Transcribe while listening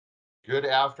Good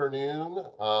afternoon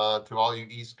to all you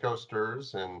East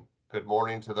Coasters, and good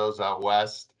morning to those out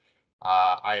west.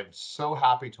 I am so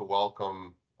happy to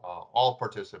welcome all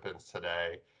participants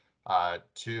today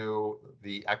to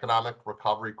the Economic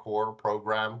Recovery Corps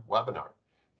program webinar.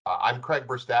 I'm Craig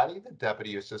Bristati, the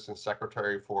Deputy Assistant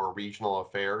Secretary for Regional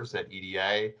Affairs at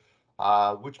EDA,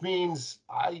 which means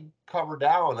I cover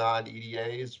down on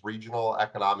EDA's regional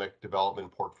economic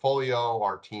development portfolio,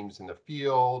 our teams in the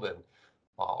field, and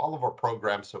all of our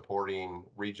programs supporting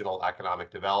regional economic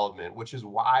development, which is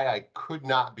why I could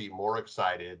not be more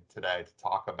excited today to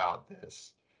talk about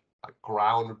this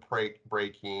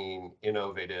groundbreaking,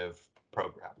 innovative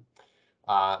program.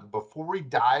 Before we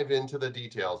dive into the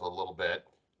details a little bit,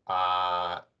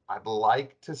 I'd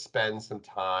like to spend some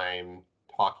time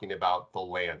talking about the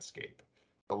landscape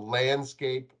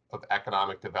of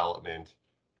economic development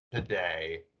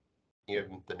today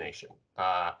in the nation.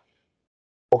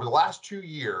 Over the last 2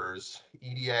 years,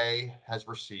 EDA has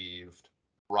received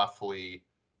roughly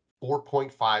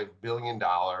 $4.5 billion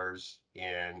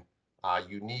in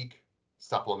unique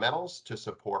supplementals to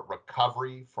support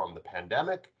recovery from the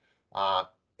pandemic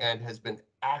and has been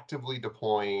actively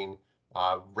deploying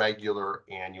regular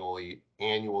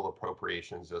annual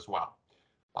appropriations as well.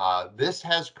 This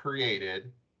has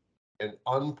created an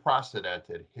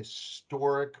unprecedented,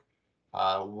 historic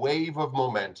wave of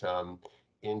momentum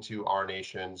into our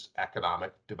nation's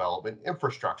economic development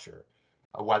infrastructure,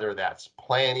 whether that's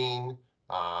planning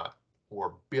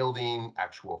or building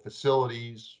actual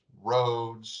facilities,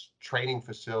 roads, training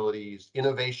facilities,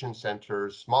 innovation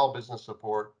centers, small business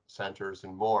support centers,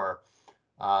 and more.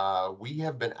 We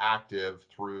have been active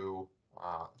through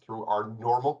our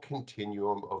normal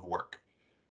continuum of work.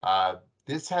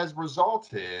 This has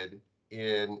resulted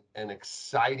in an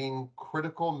exciting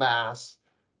critical mass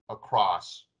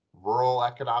across rural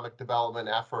economic development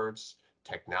efforts,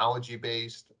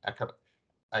 technology-based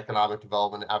economic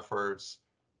development efforts,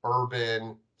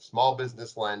 urban, small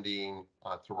business lending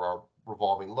through our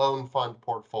revolving loan fund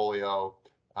portfolio,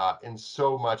 and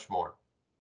so much more.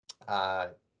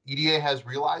 EDA has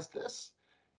realized this,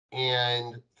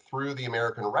 and through the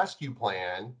American Rescue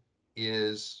Plan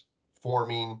is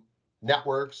forming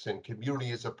networks and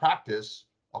communities of practice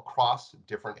across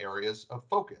different areas of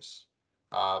focus.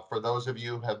 For those of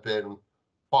you who have been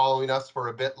following us for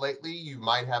a bit lately, you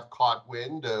might have caught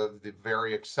wind of the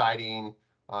very exciting,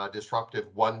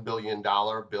 disruptive $1 billion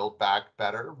Build Back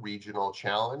Better regional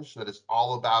challenge that is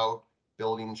all about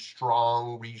building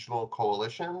strong regional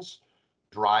coalitions,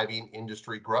 driving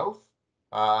industry growth,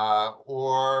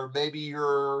 or maybe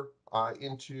you're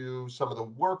into some of the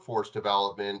workforce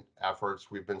development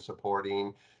efforts we've been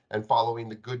supporting and following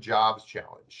the Good Jobs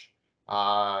Challenge.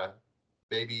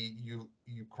 Maybe you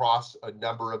cross a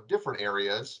number of different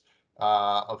areas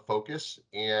of focus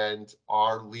and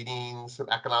are leading some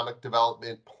economic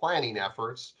development planning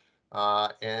efforts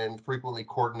and frequently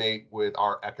coordinate with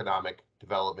our economic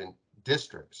development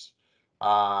districts.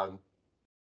 My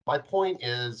point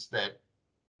is that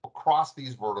across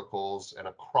these verticals and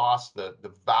across the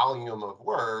volume of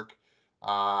work,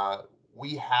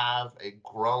 we have a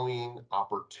growing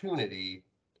opportunity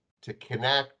to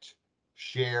connect,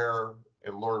 share,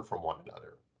 and learn from one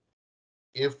another.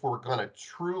 If we're going to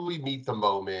truly meet the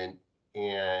moment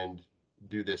and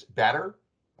do this better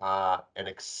and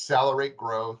accelerate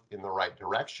growth in the right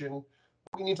direction,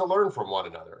 we need to learn from one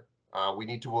another. We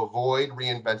need to avoid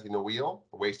reinventing the wheel,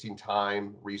 wasting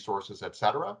time, resources,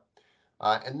 etc.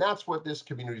 And that's what this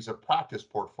Communities of Practice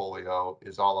portfolio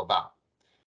is all about.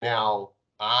 Now,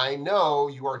 I know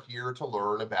you are here to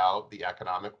learn about the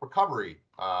Economic Recovery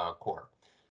Corps.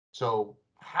 So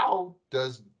how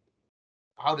does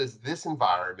this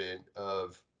environment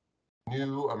of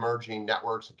new emerging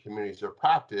networks and communities of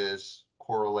practice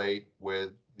correlate with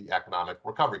the Economic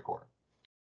Recovery Corps?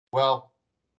 Well,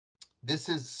 this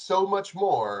is so much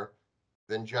more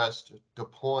than just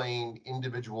deploying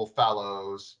individual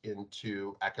fellows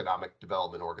into economic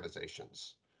development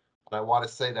organizations. And I want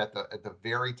to say that at the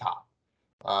very top,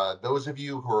 those of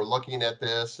you who are looking at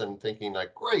this and thinking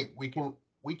like, great, we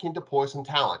can deploy some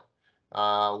talent.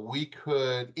 We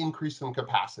could increase some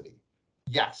capacity.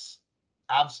 Yes,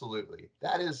 absolutely.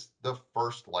 That is the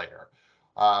first layer.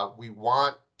 We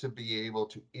want to be able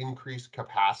to increase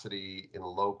capacity in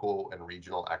local and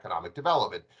regional economic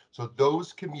development. So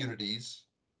those communities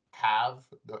have,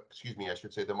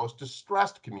 the most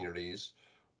distressed communities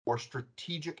or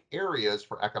strategic areas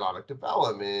for economic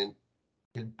development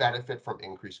can benefit from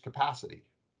increased capacity.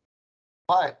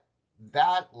 But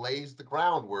that lays the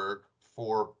groundwork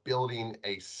for building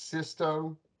a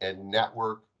system and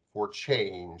network for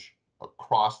change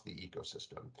across the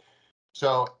ecosystem.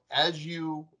 So as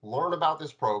you learn about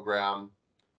this program,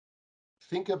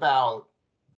 think about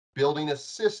building a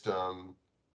system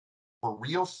for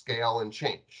real scale and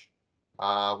change.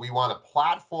 We want a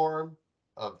platform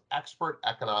of expert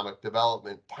economic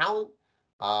development talent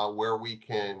where we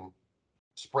can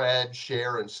spread,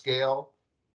 share, and scale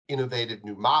innovative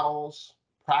new models,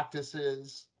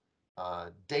 practices,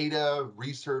 data,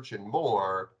 research, and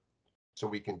more so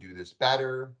we can do this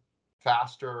better,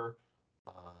 faster,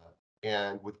 uh,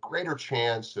 and with greater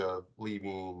chance of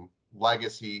leaving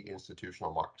legacy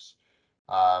institutional marks.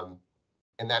 Um,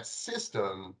 and that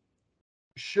system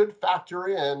should factor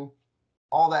in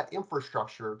all that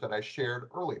infrastructure that I shared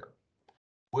earlier.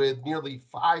 With nearly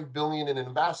 5 billion in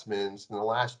investments in the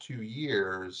last 2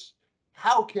 years,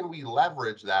 how can we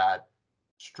leverage that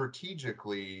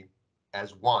strategically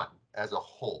as one, as a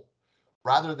whole,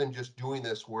 rather than just doing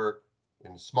this work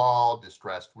in small,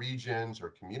 distressed regions or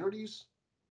communities?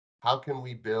 How can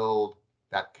we build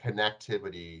that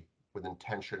connectivity with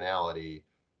intentionality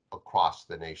across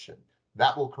the nation?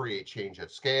 That will create change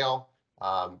at scale.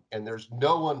 And there's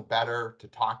no one better to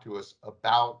talk to us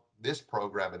about this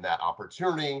program and that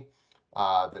opportunity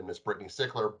than Ms. Brittany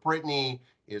Sickler. Brittany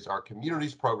is our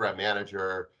communities program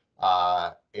manager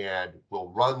and will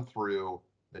run through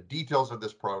the details of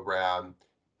this program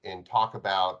and talk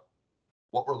about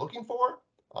what we're looking for.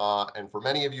 And for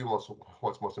many of you,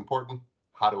 what's most important,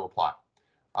 how to apply.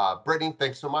 Brittany,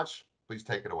 thanks so much. Please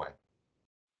take it away.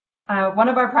 One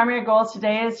of our primary goals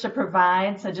today is to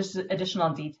provide just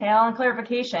additional detail and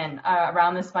clarification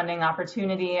around this funding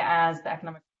opportunity, as the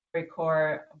Economic Recovery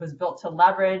Corps was built to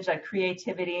leverage a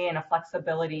creativity and a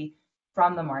flexibility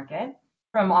from the market,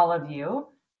 from all of you,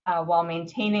 while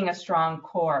maintaining a strong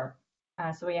core.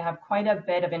 So we have quite a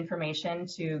bit of information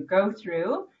to go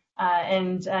through.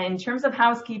 And in terms of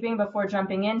housekeeping, before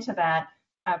jumping into that,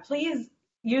 please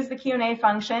use the Q&A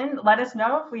function. Let us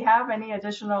know if we have any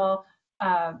additional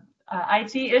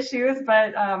IT issues,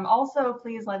 but also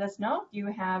please let us know if you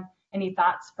have any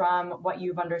thoughts from what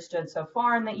you've understood so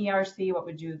far in the ERC. What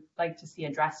would you like to see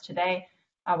addressed today?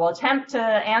 We'll attempt to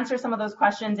answer some of those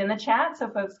questions in the chat so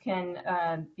folks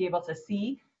can be able to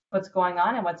see what's going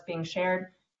on and what's being shared.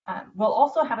 We'll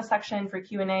also have a section for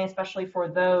Q&A, especially for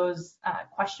those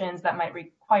questions that might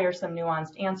require some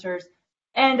nuanced answers.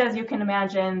 And as you can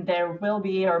imagine, there will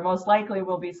be, or most likely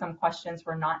will be, some questions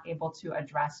we're not able to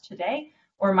address today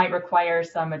or might require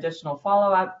some additional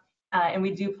follow-up. And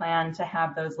we do plan to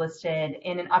have those listed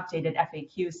in an updated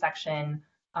FAQ section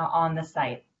on the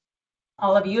site.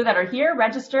 All of you that are here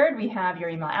registered, we have your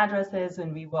email addresses,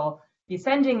 and we will be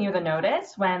sending you the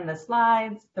notice when the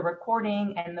slides, the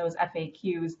recording, and those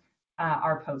FAQs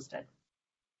are posted.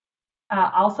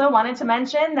 Also wanted to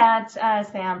mention that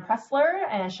Sam Pressler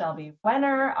and Shelby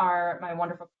Wenner are my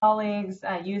wonderful colleagues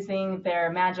using their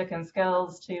magic and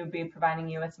skills to be providing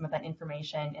you with some of that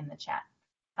information in the chat.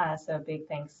 So big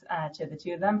thanks to the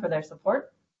two of them for their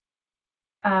support.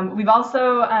 We've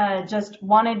also just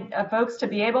wanted folks to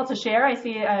be able to share. I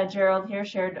see Gerald here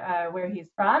shared where he's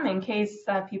from, in case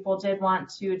people did want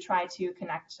to try to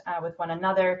connect with one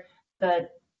another.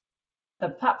 The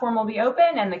platform will be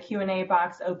open and the Q&A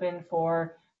box open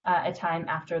for a time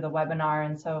after the webinar.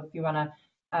 And so if you want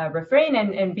to refrain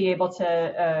and be able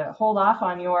to hold off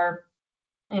on your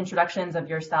introductions of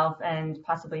yourself and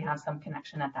possibly have some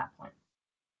connection at that point.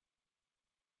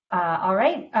 All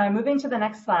right, moving to the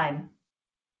next slide.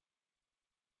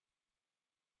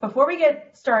 Before we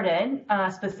get started,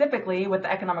 specifically with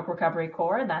the Economic Recovery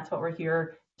Corps, that's what we're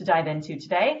here to dive into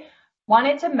today,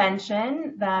 wanted to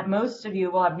mention that most of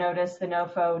you will have noticed the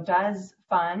NOFO does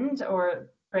fund or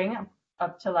bring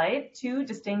up to light two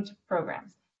distinct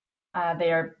programs.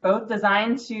 They are both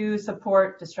designed to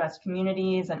support distressed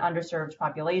communities and underserved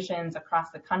populations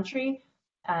across the country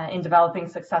in developing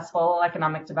successful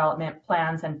economic development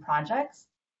plans and projects.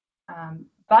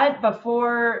 But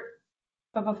before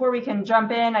we can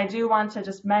jump in, I do want to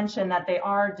just mention that they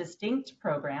are distinct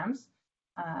programs.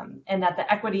 And that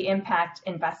the Equity Impact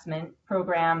Investment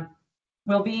Program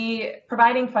will be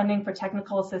providing funding for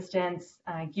technical assistance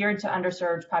geared to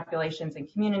underserved populations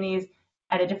and communities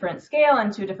at a different scale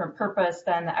and to a different purpose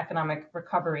than the Economic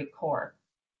Recovery Corps.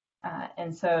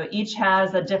 And so each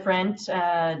has a different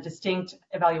distinct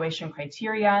evaluation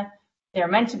criteria. They're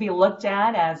meant to be looked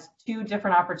at as two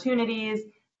different opportunities,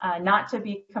 not to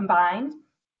be combined.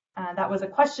 That was a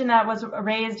question that was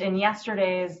raised in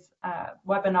yesterday's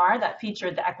webinar that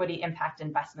featured the Equity Impact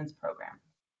Investments Program.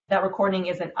 That recording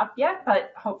isn't up yet,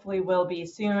 but hopefully will be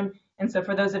soon. And so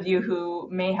for those of you who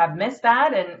may have missed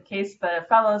that, in case the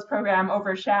Fellows Program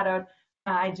overshadowed,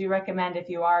 I do recommend, if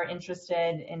you are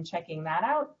interested in checking that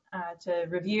out, to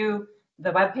review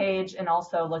the webpage and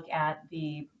also look at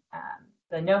the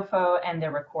NOFO and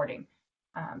their recording.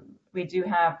 We do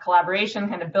have collaboration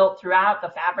kind of built throughout the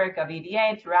fabric of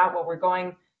EDA, throughout what we're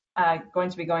going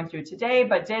to be going through today,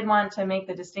 but did want to make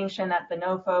the distinction that the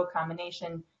NOFO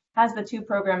combination has the two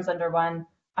programs under one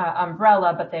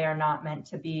umbrella, but they are not meant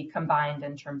to be combined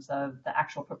in terms of the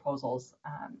actual proposals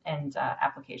and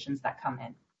applications that come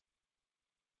in.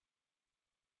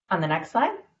 On the next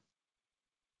slide.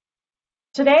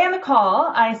 Today on the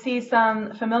call, I see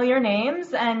some familiar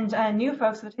names and new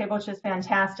folks at the table, which is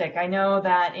fantastic. I know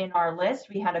that in our list,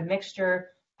 we had a mixture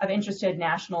of interested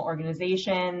national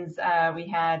organizations. We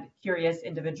had curious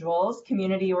individuals,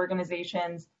 community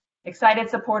organizations, excited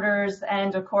supporters,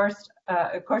 and of course,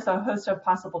 a host of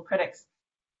possible critics.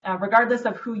 Regardless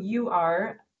of who you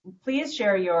are, please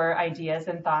share your ideas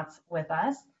and thoughts with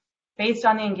us. Based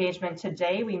on the engagement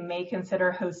today, we may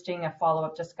consider hosting a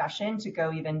follow-up discussion to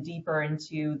go even deeper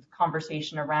into the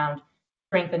conversation around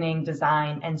strengthening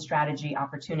design and strategy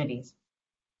opportunities.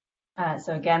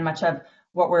 So again, much of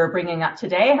what we're bringing up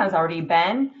today has already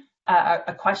been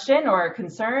a question or a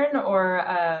concern or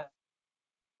a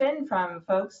from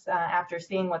folks after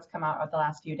seeing what's come out of the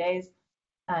last few days.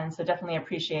 And so definitely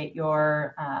appreciate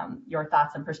your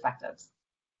thoughts and perspectives.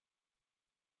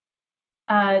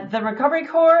 The Recovery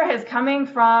Corps is coming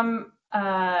from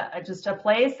just a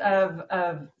place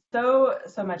of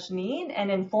so much need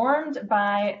and informed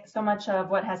by so much of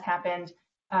what has happened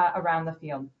around the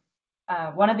field.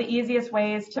 One of the easiest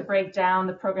ways to break down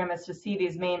the program is to see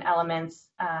these main elements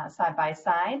side by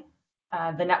side.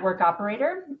 The network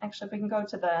operator, actually if we can go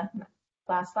to the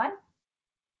last slide.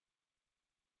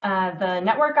 The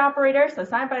network operator, so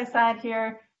side by side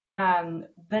here,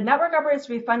 the network operator is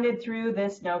to be funded through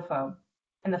this NOFO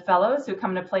and the fellows who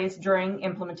come into place during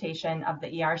implementation of the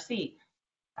ERC.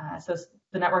 So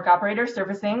the network operator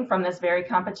servicing from this very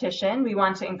competition, we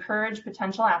want to encourage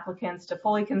potential applicants to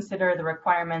fully consider the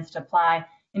requirements to apply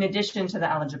in addition to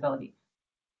the eligibility.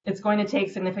 It's going to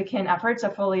take significant effort to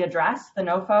fully address the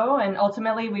NOFO, and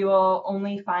ultimately we will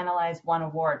only finalize one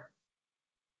award.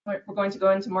 We're going to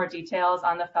go into more details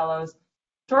on the fellows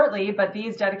shortly, but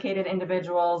these dedicated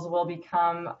individuals will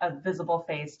become a visible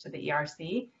face to the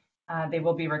ERC. They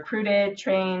will be recruited,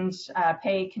 trained,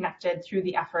 paid, connected through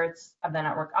the efforts of the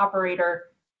network operator.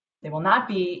 They will not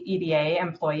be EDA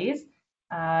employees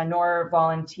nor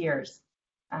volunteers.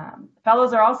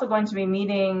 Fellows are also going to be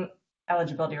meeting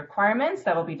eligibility requirements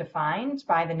that will be defined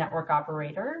by the network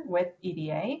operator with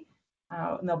EDA.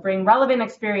 And they'll bring relevant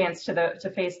experience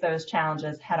to face those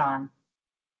challenges head on.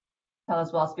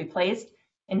 Fellows will also be placed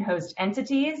in host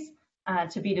entities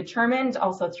to be determined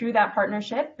also through that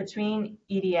partnership between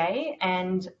EDA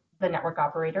and the network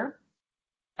operator.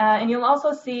 And you'll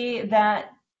also see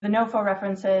that the NOFO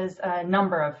references a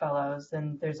number of fellows,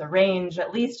 and there's a range,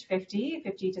 at least 50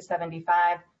 to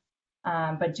 75,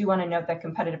 but do want to note that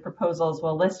competitive proposals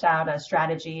will list out a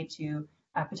strategy to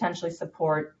potentially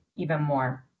support even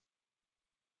more.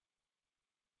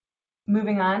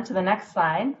 Moving on to the next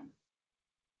slide.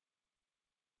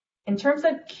 In terms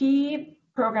of key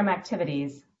program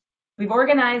activities, we've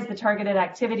organized the targeted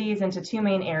activities into two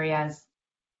main areas: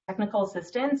 technical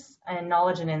assistance and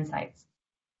knowledge and insights,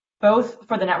 both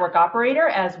for the network operator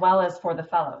as well as for the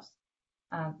fellows.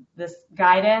 This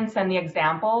guidance and the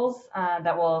examples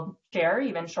that we'll share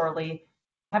even shortly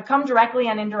have come directly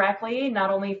and indirectly, not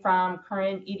only from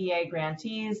current EDA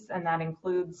grantees, and that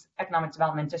includes economic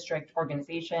development district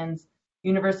organizations,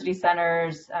 university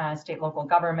centers, state local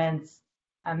governments,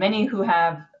 many who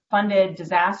have funded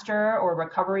disaster or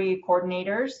recovery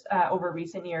coordinators over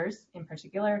recent years in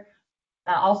particular.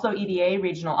 Also EDA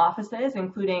regional offices,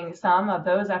 including some of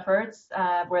those efforts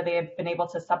where they have been able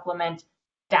to supplement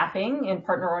staffing in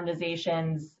partner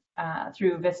organizations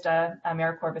through VISTA,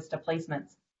 AmeriCorps VISTA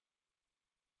placements.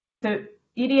 So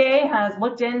EDA has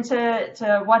looked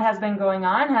into what has been going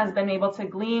on, has been able to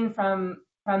glean from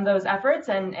those efforts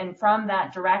and from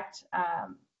that direct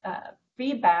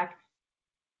feedback,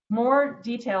 more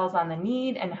details on the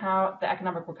need and how the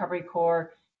Economic Recovery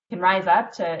Corps can rise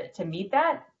up to meet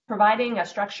that, providing a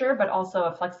structure, but also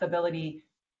a flexibility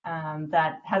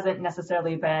that hasn't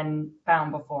necessarily been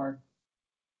found before.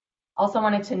 Also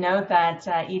wanted to note that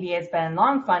EDA has been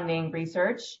long funding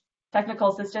research,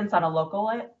 technical assistance on a local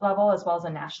level as well as a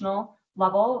national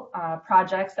level,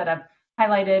 projects that have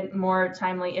highlighted more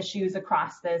timely issues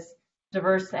across this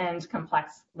diverse and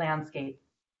complex landscape.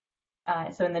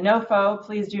 So in the NOFO,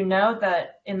 please do note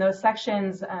that in those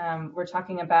sections, we're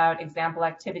talking about example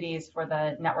activities for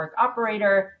the network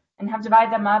operator and have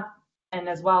divided them up, and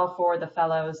as well for the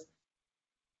fellows,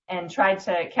 and tried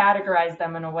to categorize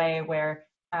them in a way where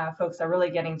folks are really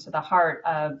getting to the heart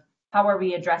of how are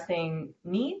we addressing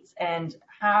needs and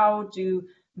how do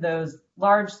those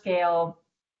large-scale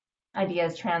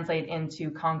ideas translate into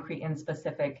concrete and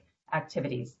specific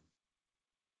activities.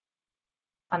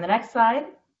 On the next slide,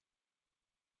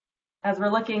 as we're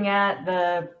looking at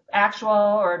the actual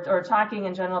or talking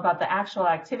in general about the actual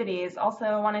activities,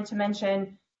 also wanted to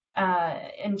mention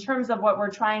in terms of what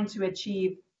we're trying to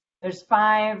achieve, there's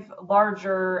 5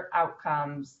 larger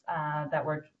outcomes that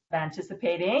we're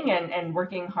anticipating and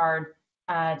working hard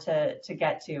to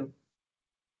get to.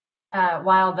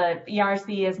 While the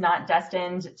ERC is not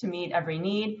destined to meet every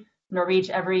need nor reach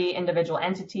every individual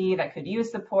entity that could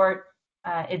use support,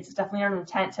 it's definitely our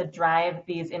intent to drive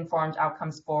these informed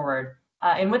outcomes forward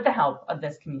and with the help of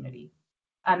this community.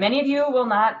 Many of you will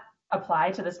not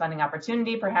apply to this funding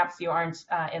opportunity. Perhaps you aren't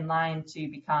in line to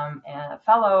become a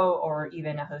fellow or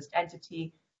even a host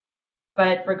entity.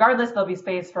 But regardless, there'll be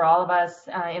space for all of us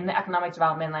in the economic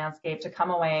development landscape to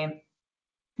come away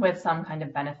with some kind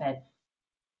of benefit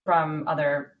from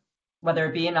other, whether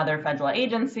it be another federal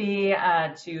agency,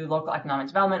 to local economic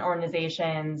development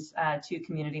organizations, to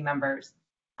community members.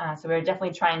 So we're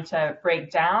definitely trying to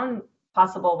break down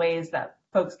possible ways that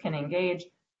folks can engage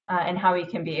and how we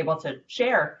can be able to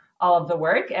share all of the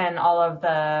work and all of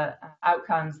the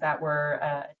outcomes that we're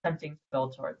attempting to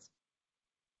build towards.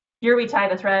 Here we tie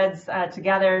the threads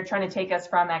together, trying to take us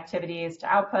from activities to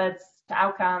outputs, to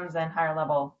outcomes, and higher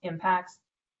level impacts.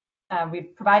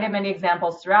 We've provided many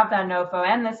examples throughout that NOFO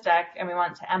and this deck, and we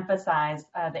want to emphasize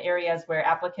the areas where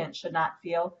applicants should not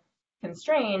feel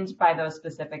constrained by those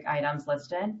specific items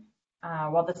listed,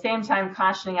 while at the same time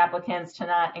cautioning applicants to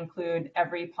not include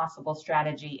every possible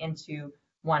strategy into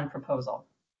one proposal.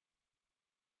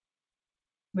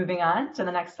 Moving on to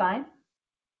the next slide,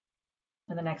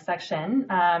 to the next section.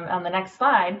 On the next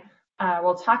slide,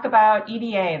 we'll talk about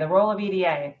EDA, the role of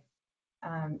EDA.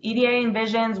 EDA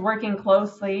envisions working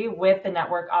closely with the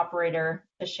network operator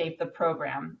to shape the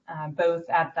program, both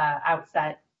at the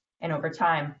outset and over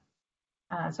time.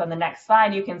 So on the next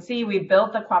slide, you can see we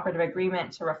built the cooperative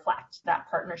agreement to reflect that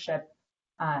partnership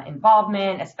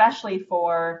involvement, especially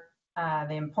for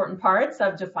the important parts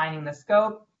of defining the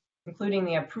scope, including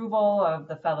the approval of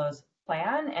the fellows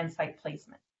plan and site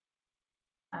placement.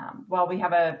 While we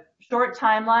have a short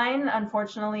timeline,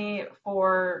 unfortunately,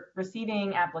 for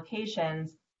receiving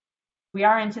applications, we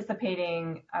are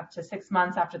anticipating up to 6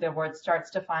 months after the award starts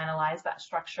to finalize that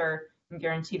structure and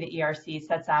guarantee the ERC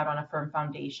sets out on a firm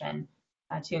foundation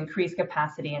to increase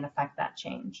capacity and affect that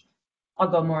change. I'll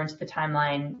go more into the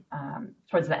timeline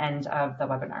towards the end of the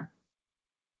webinar.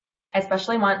 I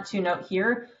especially want to note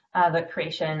here the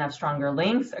creation of stronger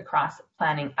links across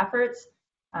planning efforts,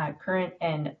 current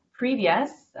and previous,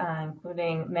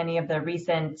 including many of the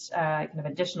recent kind of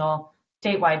additional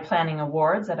statewide planning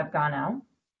awards that have gone out,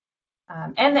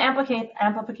 and the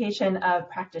amplification of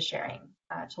practice sharing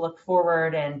to look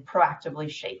forward and proactively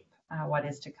shape what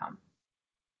is to come.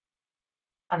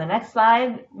 On the next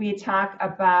slide, we talk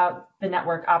about the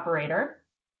network operator,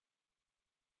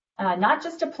 not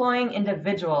just deploying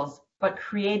individuals, but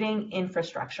creating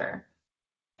infrastructure.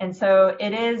 And so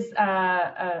it is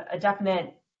a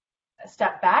definite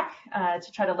step back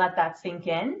to try to let that sink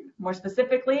in. More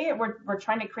specifically, we're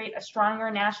trying to create a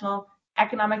stronger national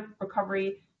economic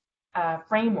recovery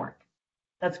framework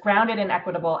that's grounded in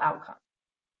equitable outcomes.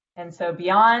 And so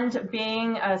beyond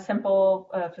being a simple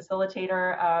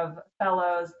facilitator of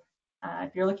fellows,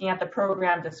 if you're looking at the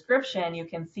program description, you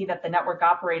can see that the network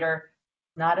operator,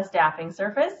 not a staffing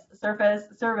service,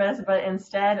 but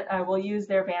instead will use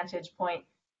their vantage point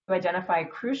to identify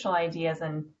crucial ideas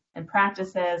and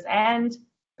practices and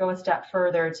go a step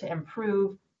further to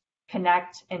improve,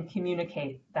 connect, and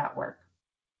communicate that work.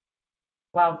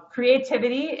 While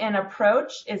creativity in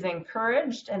approach is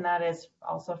encouraged, and that is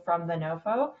also from the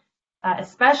NOFO,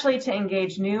 especially to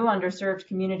engage new underserved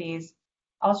communities,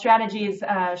 all strategies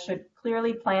should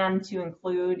clearly plan to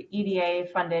include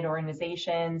EDA-funded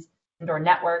organizations and/or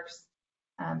networks.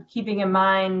 Keeping in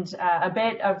mind a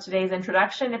bit of today's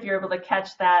introduction, if you're able to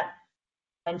catch that,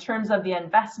 in terms of the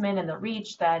investment and the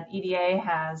reach that EDA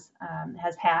has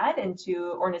had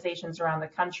into organizations around the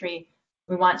country,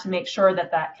 we want to make sure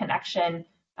that that connection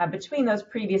between those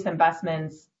previous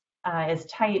investments is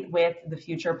tight with the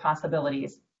future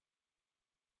possibilities.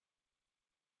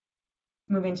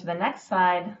 Moving to the next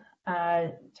slide,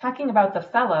 talking about the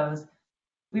fellows,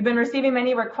 we've been receiving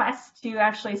many requests to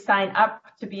actually sign up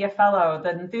to be a fellow. The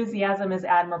enthusiasm is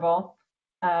admirable.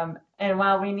 And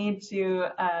while we need to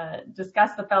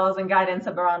discuss the fellows and guidance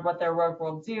around what their work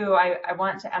will do, I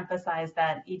want to emphasize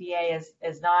that EDA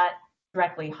is not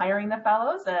directly hiring the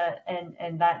fellows,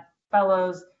 and that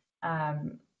fellows,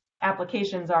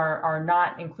 applications are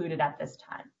not included at this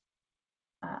time.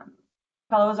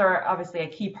 Fellows are obviously a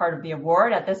key part of the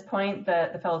award. At this point,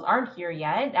 the fellows aren't here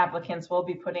yet. Applicants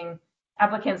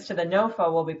to the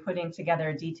NOFA will be putting together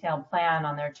a detailed plan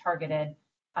on their targeted,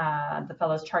 the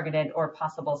fellows' targeted or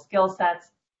possible skill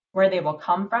sets, where they will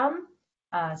come from,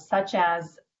 such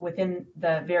as within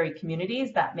the very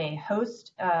communities that may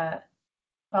host a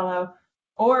fellow,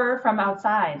 or from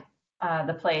outside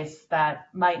the place that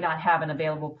might not have an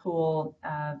available pool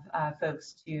of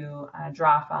folks to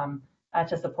draw from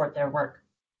to support their work.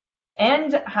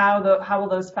 And how will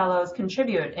those fellows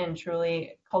contribute in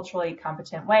truly culturally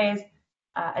competent ways?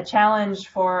 A challenge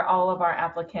for all of our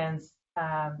applicants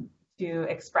to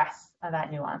express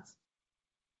that nuance.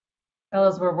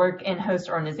 Fellows will work in host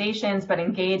organizations, but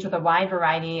engage with a wide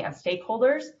variety of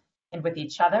stakeholders and with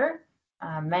each other.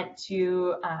 They're meant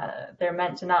to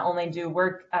not only do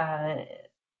work,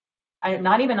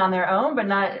 not even on their own, but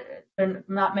they're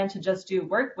not meant to just do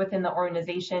work within the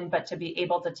organization, but to be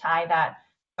able to tie that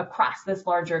across this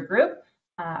larger group,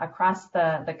 across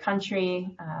the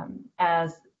country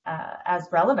as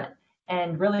relevant,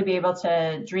 and really be able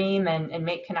to dream and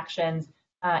make connections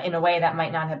in a way that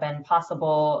might not have been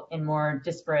possible in more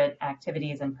disparate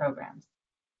activities and programs.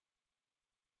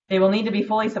 They will need to be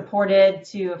fully supported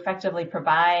to effectively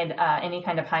provide any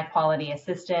kind of high quality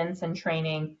assistance and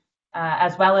training,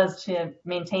 as well as to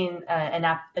maintain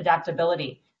an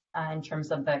adaptability in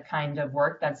terms of the kind of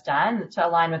work that's done to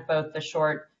align with both the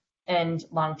short and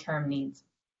long-term needs.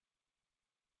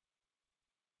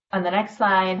 On the next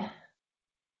slide,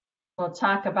 we'll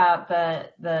talk about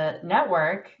the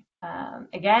network.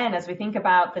 Again, as we think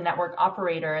about the network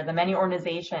operator, the many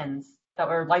organizations that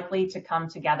were likely to come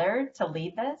together to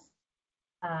lead this,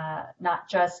 not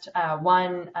just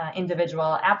one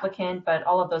individual applicant, but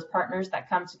all of those partners that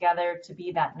come together to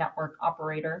be that network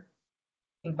operator.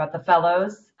 Think about the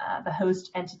fellows, the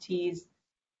host entities,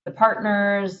 the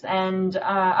partners, and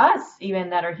us even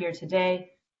that are here today.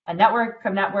 A network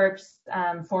of networks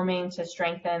forming to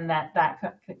strengthen that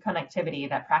connectivity,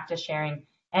 that practice sharing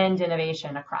and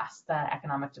innovation across the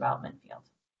economic development field.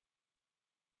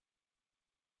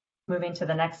 Moving to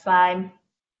the next slide.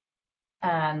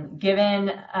 Given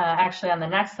actually on the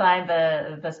next slide,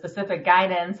 the specific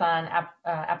guidance on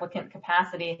applicant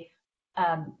capacity,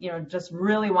 just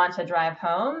really want to drive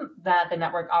home that the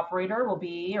network operator will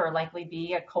be or likely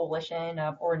be a coalition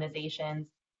of organizations,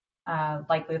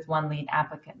 likely with one lead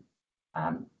applicant.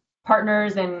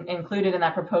 Partners included in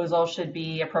that proposal should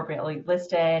be appropriately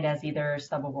listed as either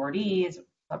subawardees,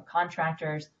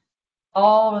 subcontractors,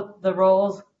 all the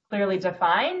roles clearly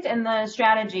defined, and the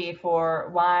strategy for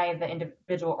why the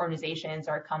individual organizations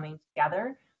are coming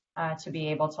together to be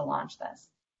able to launch this.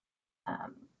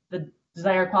 The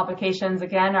desired qualifications,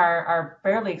 again, are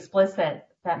fairly explicit.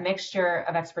 That mixture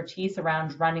of expertise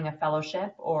around running a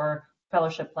fellowship or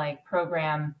fellowship-like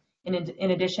program, in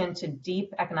addition to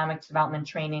deep economic development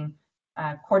training,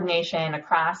 coordination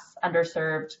across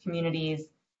underserved communities,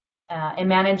 and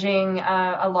managing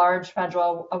a large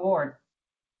federal award.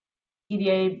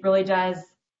 EDA really does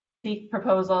seek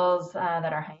proposals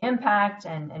that are high impact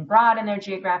and broad in their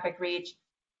geographic reach,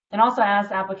 and also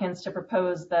asks applicants to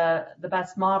propose the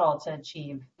best model to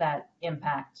achieve that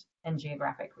impact and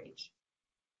geographic reach.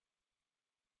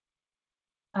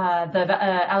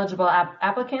 The eligible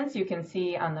applicants you can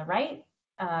see on the right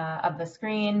of the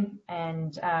screen,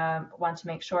 and want to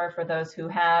make sure for those who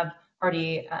have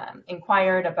already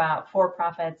inquired about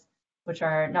for-profits, which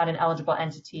are not an eligible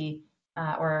entity,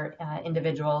 or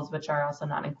individuals, which are also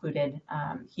not included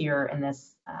here in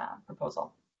this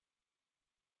proposal.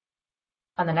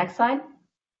 On the next slide.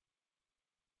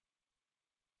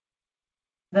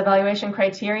 The evaluation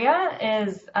criteria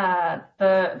is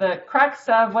the crux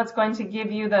of what's going to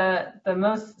give you the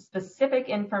most specific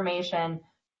information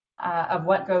of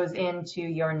what goes into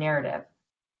your narrative.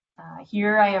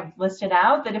 Here I have listed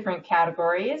out the different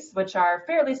categories, which are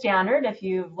fairly standard if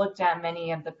you've looked at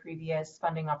many of the previous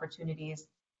funding opportunities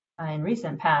in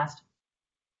recent past.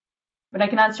 But I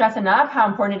cannot stress enough how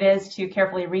important it is to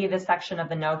carefully read this section of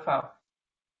the NOFO.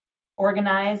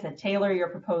 Organize and tailor your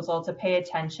proposal to pay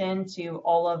attention to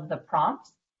all of the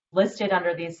prompts listed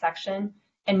under these sections,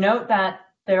 and note that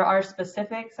there are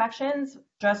specific sections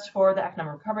just for the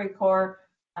Economic Recovery Corps,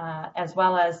 as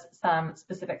well as some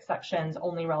specific sections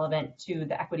only relevant to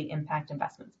the Equity Impact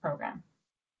Investments Program.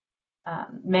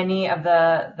 Many of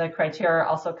the criteria are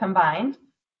also combined.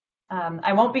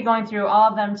 I won't be going through all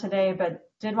of them today, but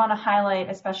did want to highlight,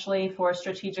 especially for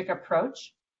strategic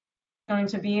approach, going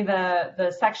to be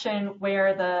the section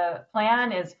where the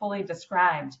plan is fully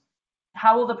described.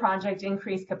 How will the project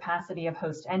increase capacity of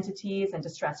host entities in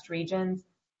distressed regions?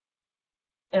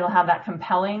 It'll have that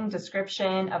compelling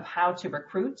description of how to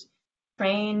recruit,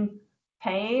 train,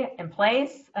 pay, and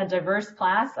place a diverse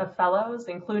class of fellows,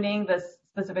 including the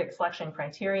specific selection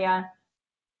criteria,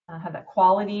 have that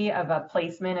quality of a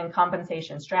placement and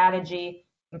compensation strategy,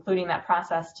 including that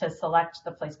process to select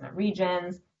the placement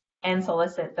regions and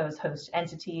solicit those host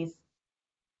entities.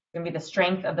 It's going to be the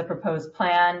strength of the proposed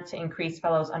plan to increase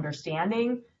fellows'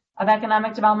 understanding of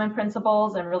economic development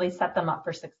principles and really set them up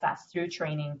for success through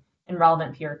training and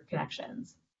relevant peer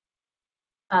connections.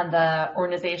 On the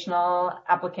organizational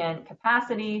applicant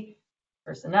capacity,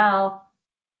 personnel,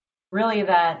 really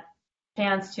that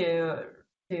chance to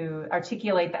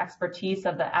articulate the expertise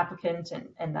of the applicant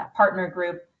and that partner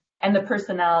group and the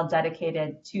personnel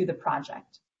dedicated to the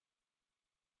project.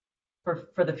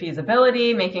 For the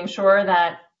feasibility, making sure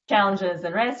that challenges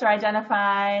and risks are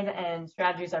identified and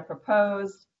strategies are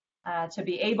proposed to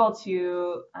be able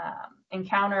to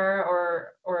encounter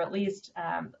or at least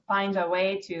find a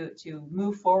way to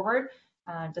move forward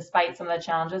despite some of the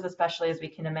challenges, especially as we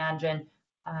can imagine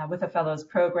with a fellows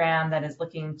program that is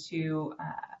looking to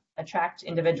attract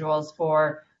individuals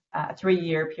for a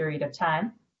 3-year period of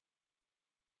time.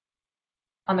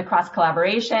 On the cross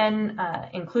collaboration,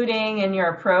 including in your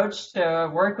approach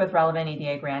to work with relevant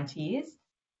EDA grantees,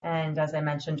 and as I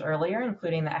mentioned earlier,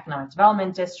 including the economic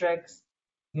development districts,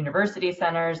 university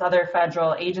centers, other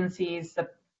federal agencies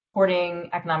supporting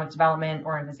economic development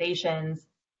organizations.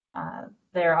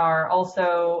 There are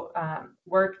also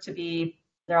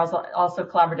also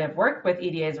collaborative work with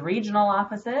EDA's regional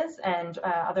offices and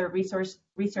other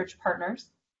research partners.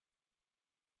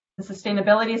 The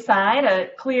sustainability side, a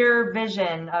clear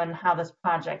vision on how this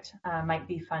project might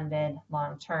be funded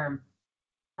long term.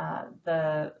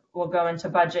 We'll go into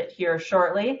budget here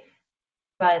shortly,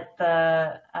 but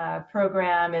the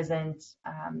program isn't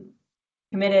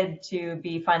committed to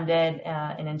be funded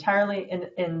entirely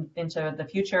into the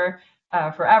future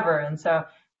forever. And so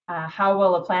how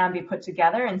will a plan be put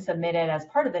together and submitted as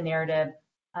part of the narrative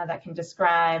that can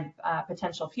describe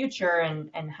potential future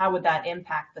and how would that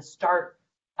impact the start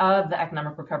of the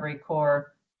Economic Recovery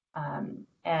Corps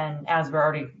and as we're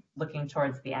already looking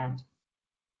towards the end.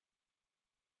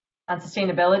 On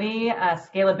sustainability,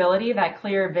 scalability, that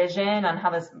clear vision on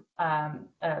how this, on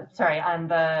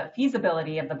the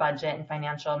feasibility of the budget and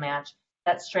financial match,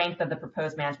 that strength of the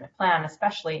proposed management plan,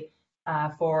 especially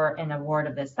for an award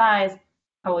of this size.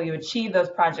 How will you achieve those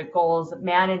project goals,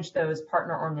 manage those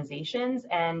partner organizations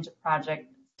and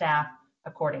project staff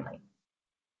accordingly?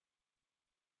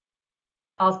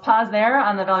 I'll pause there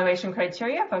on the evaluation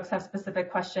criteria. If folks have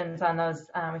specific questions on those,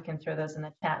 we can throw those in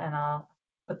the chat and I'll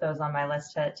put those on my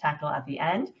list to tackle at the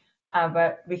end.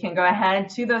 But we can go ahead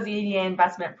to those EDA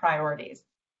investment priorities.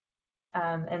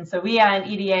 And so we at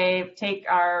EDA take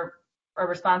our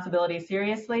responsibility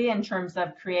seriously in terms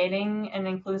of creating an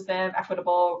inclusive,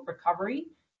 equitable recovery.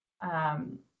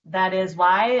 That is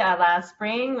why last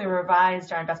spring we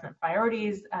revised our investment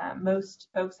priorities. Most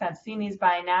folks have seen these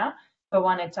by now, but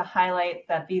wanted to highlight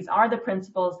that these are the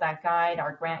principles that guide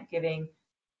our grant giving.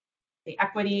 The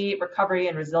equity, recovery,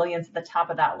 and resilience at the top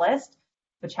of that list,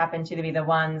 which happen to be the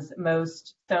ones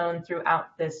most shown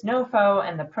throughout this NOFO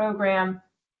and the program.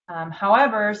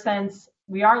 However, since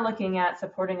we are looking at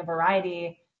supporting a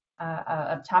variety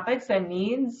of topics and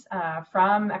needs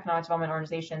from economic development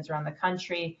organizations around the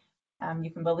country,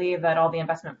 you can believe that all the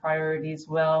investment priorities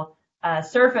will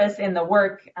surface in the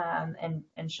work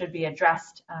and should be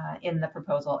addressed in the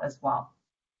proposal as well.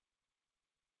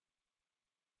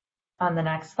 On the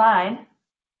next slide,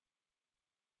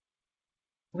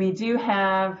 we do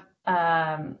have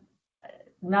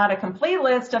not a complete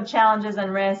list of challenges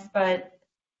and risks, but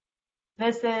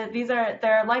there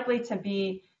are likely to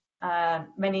be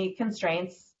many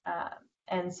constraints,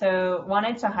 and so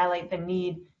wanted to highlight the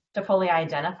need to fully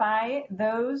identify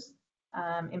those.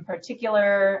 In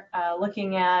particular,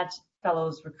 looking at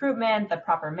fellows recruitment, the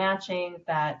proper matching,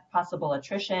 that possible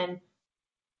attrition,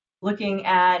 looking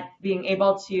at being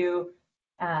able to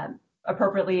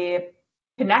appropriately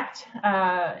connect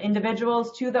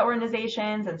individuals to the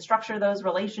organizations and structure those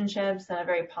relationships in a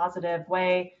very positive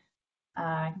way,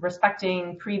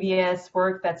 respecting previous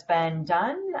work that's been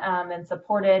done and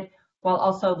supported, while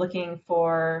also looking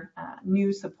for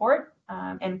new support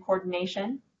and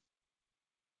coordination.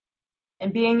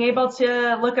 And being able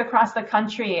to look across the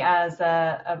country as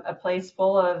a place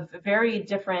full of very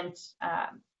different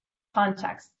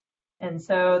contexts. And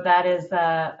so that is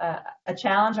a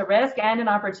challenge, a risk, and an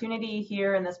opportunity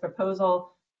here in this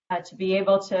proposal to be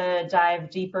able to dive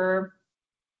deeper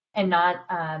and not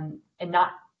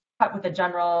cut with a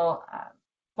general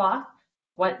cloth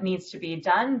what needs to be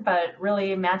done, but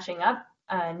really matching up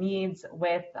needs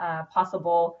with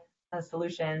possible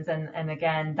solutions, and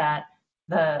again, that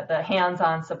the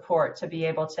hands-on support to be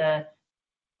able to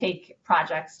take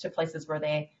projects to places where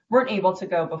they weren't able to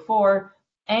go before,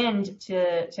 and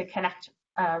to connect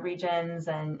regions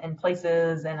and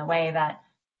places in a way that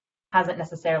hasn't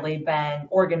necessarily been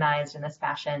organized in this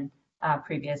fashion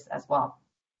previous as well.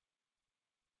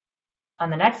 On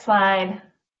the next slide,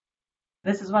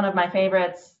 this is one of my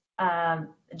favorites,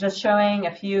 just showing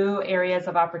a few areas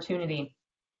of opportunity.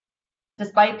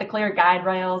 Despite the clear guide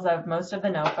rails of most of the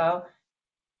NOFO,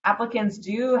 applicants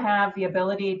do have the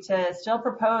ability to still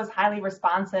propose highly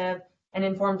responsive and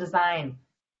informed design.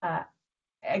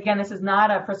 Again, this is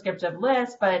not a prescriptive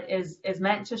list, but is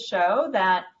meant to show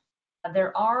that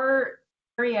there are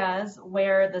areas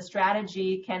where the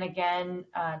strategy can again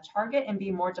target and be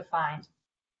more defined.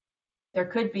 There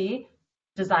could be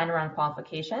design around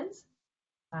qualifications.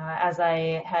 As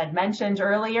I had mentioned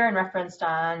earlier and referenced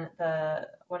on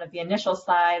one of the initial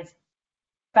slides,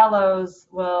 fellows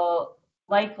will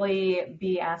likely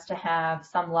be asked to have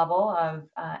some level of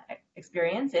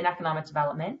experience in economic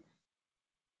development.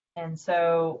 And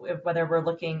so whether we're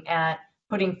looking at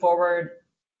putting forward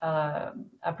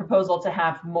a proposal to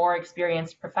have more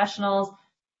experienced professionals,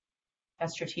 a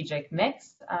strategic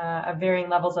mix of varying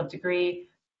levels of degree,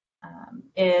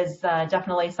 is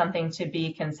definitely something to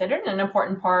be considered, and an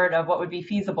important part of what would be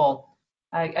feasible.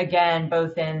 Again,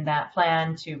 both in that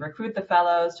plan to recruit the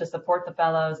fellows, to support the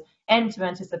fellows, and to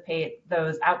anticipate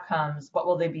those outcomes. What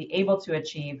will they be able to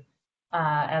achieve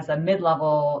as a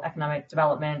mid-level economic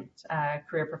development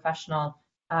career professional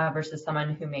versus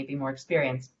someone who may be more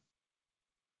experienced?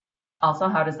 Also,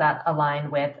 how does that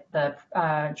align with the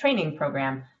training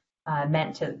program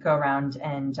meant to go around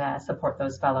and support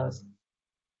those fellows?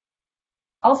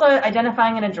 Also,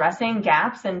 identifying and addressing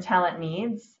gaps in talent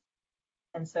needs.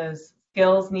 And so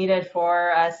skills needed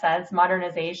for SEDS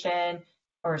modernization,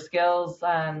 or skills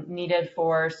needed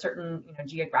for certain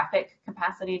geographic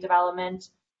capacity development,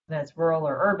 that's rural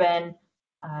or urban.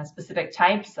 Specific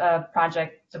types of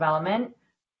project development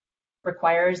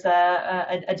requires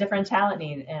a different talent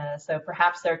need. So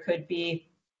perhaps there could be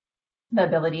the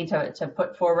ability to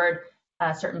put forward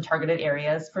certain targeted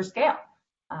areas for scale.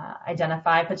 You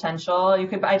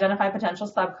could identify potential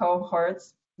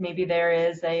sub-cohorts. Maybe there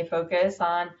is a focus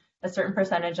on a certain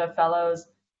percentage of fellows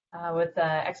with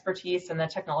expertise in the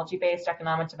technology-based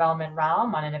economic development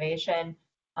realm on innovation.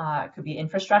 It could be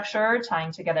infrastructure,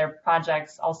 tying together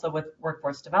projects also with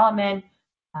workforce development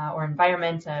or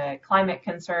environment, climate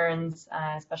concerns,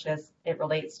 especially as it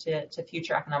relates to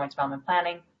future economic development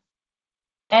planning.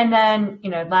 And then,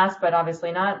 last but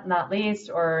obviously not least,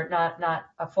 or not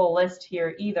a full list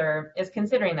here either, is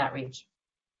considering that reach.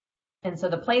 And so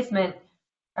the placement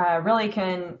really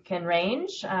can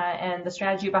range, and the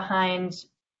strategy behind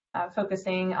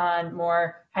focusing on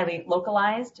more highly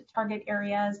localized target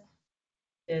areas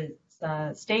is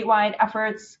statewide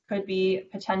efforts could be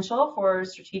potential for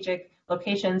strategic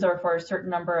locations or for a certain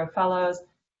number of fellows,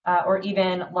 or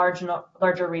even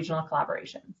larger regional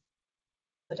collaborations.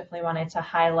 So definitely wanted to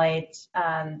highlight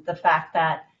the fact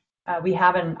that we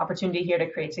have an opportunity here to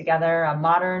create together a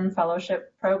modern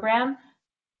fellowship program.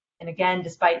 And again,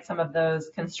 despite some of those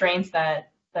constraints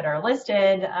that are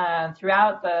listed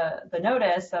throughout the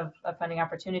notice of funding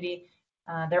opportunity,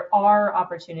 there are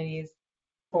opportunities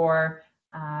for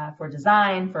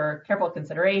design, for careful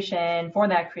consideration, for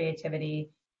that creativity,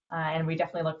 and we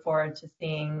definitely look forward to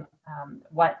seeing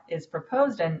what is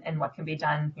proposed and what can be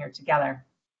done here together.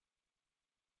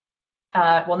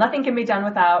 Well, nothing can be done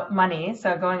without money,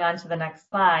 so going on to the next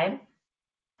slide,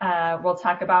 we'll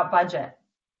talk about budget.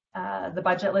 The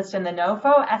budget list in the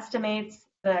NOFO estimates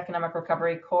the Economic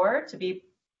Recovery Corps to be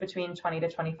between 20 to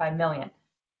 25 million.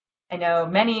 I know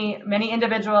many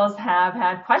individuals have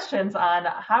had questions on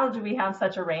how do we have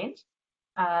such a range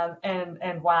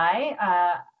and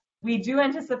why. We do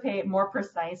anticipate more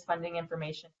precise funding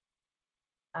information,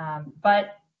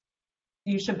 but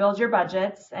you should build your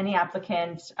budgets, any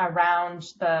applicant,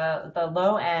 around the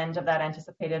low end of that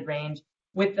anticipated range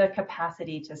with the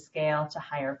capacity to scale to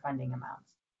higher funding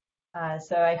amounts.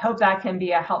 So I hope that can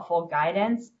be a helpful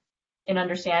guidance in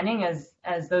understanding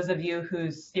as those of you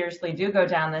who seriously do go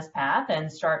down this path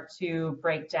and start to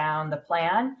break down the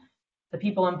plan, the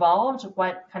people involved,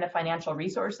 what kind of financial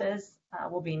resources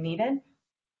will be needed.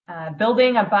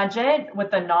 Building a budget with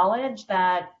the knowledge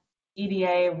that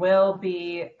EDA will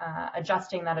be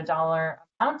adjusting that a dollar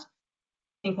amount,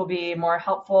 I think will be more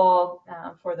helpful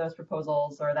for those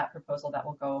proposals or that proposal that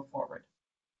will go forward.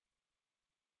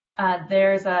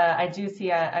 I do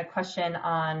see a question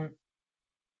on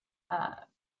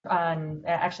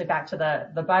actually back to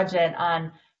the budget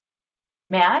on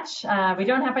match. We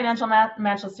don't have financial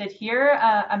match listed here.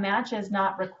 A match is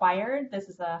not required. This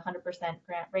is a 100%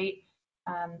 grant rate.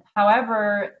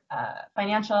 However,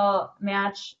 financial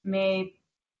match may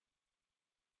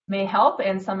help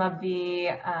in some of the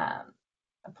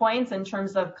points in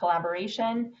terms of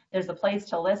collaboration. There's a place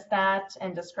to list that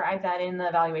and describe that in the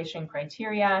evaluation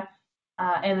criteria.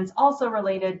 And it's also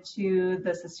related to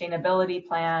the sustainability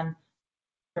plan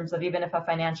in terms of even if a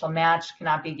financial match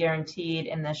cannot be guaranteed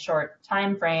in this short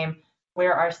time frame,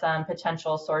 where are some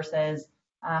potential sources?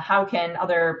 How can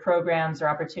other programs or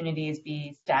opportunities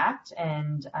be stacked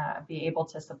and be able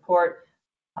to support,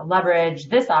 leverage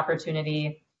this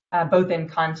opportunity, both in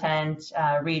content,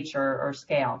 reach, or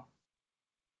scale?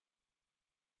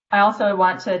 I also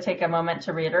want to take a moment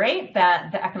to reiterate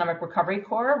that the Economic Recovery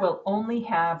Corps will only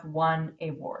have one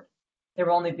award. There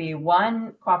will only be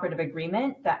one cooperative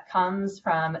agreement that comes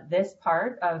from this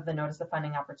part of the Notice of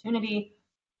Funding Opportunity.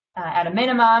 At a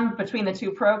minimum, between the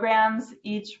two programs,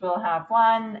 each will have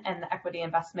one, and the Equity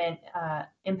Investment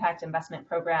Impact Investment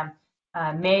Program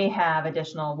may have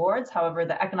additional awards. However,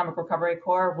 the Economic Recovery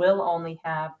Corps will only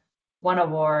have one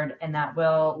award, and that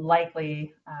will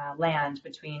likely land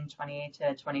between 20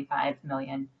 to 25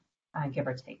 million, give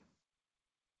or take.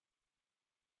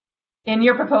 In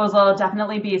your proposal,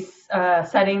 definitely be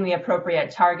setting the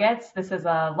appropriate targets. This is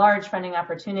a large funding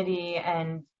opportunity,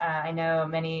 and I know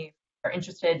many are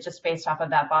interested just based off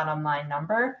of that bottom line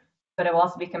number, but it will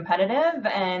also be competitive,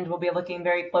 and we'll be looking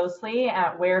very closely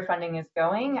at where funding is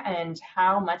going and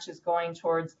how much is going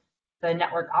towards the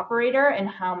network operator and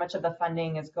how much of the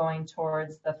funding is going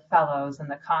towards the fellows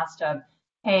and the cost of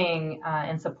paying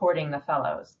and supporting the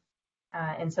fellows.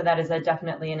 And so that is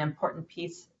definitely an important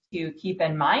piece to keep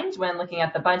in mind when looking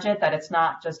at the budget, that it's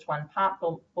not just one pot.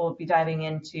 We'll be diving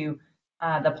into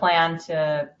the plan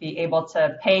to be able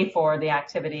to pay for the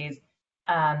activities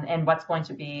and what's going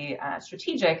to be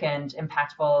strategic and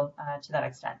impactful to that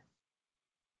extent.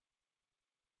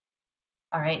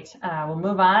 All right, we'll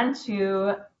move on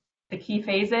to the key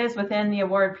phases within the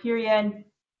award period.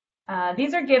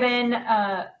 These are given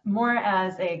more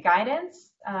as a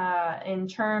guidance in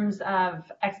terms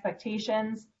of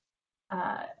expectations.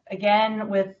 Again,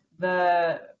 with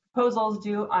the proposals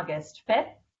due August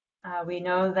 5th, we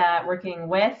know that working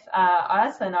with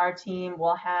us and our team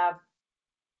will have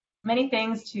many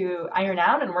things to iron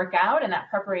out and work out, and that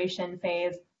preparation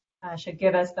phase should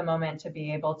give us the moment to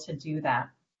be able to do that.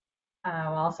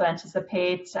 We'll also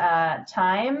anticipate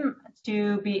time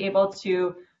to be able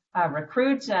to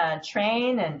recruit,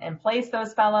 train, and place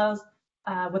those fellows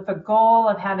with the goal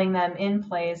of having them in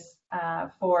place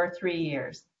for 3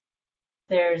 years.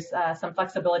 There's some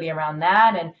flexibility around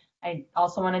that, and I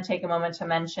also want to take a moment to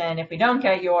mention, if we don't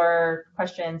get your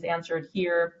questions answered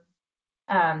here,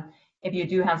 if you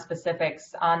do have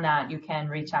specifics on that, you can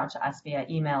reach out to us via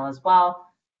email as well.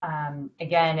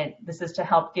 Again, this is to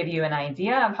help give you an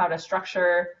idea of how to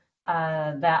structure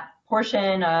that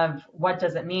portion of what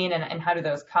does it mean and how do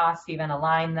those costs even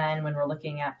align then when we're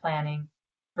looking at planning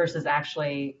versus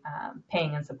actually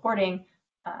paying and supporting.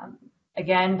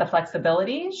 Again, the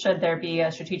flexibility, should there be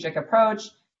a strategic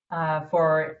approach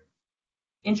for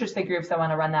interested groups that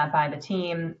want to run that by the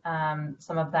team,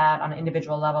 some of that on an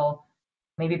individual level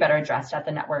may be better addressed at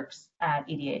the networks at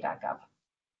eda.gov.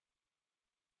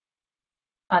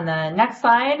 On the next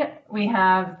slide, we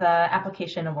have the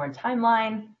application award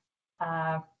timeline.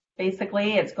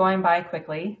 Basically, it's going by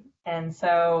quickly, and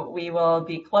so we will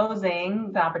be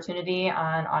closing the opportunity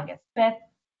on August 5th.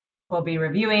 We'll be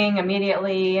reviewing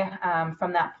immediately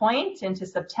from that point into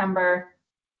September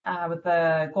with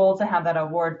the goal to have that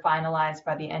award finalized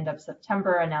by the end of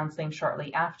September, announcing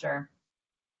shortly after.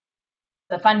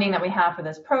 The funding that we have for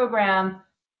this program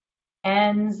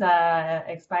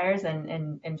expires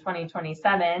in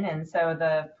 2027, and so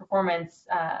the performance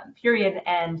period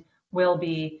end will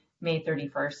be May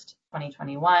 31st,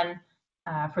 2021.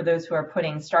 For those who are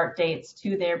putting start dates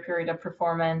to their period of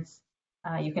performance,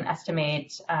 you can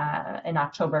estimate an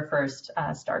October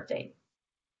 1st start date.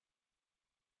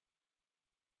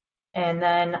 And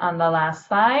then on the last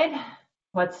slide,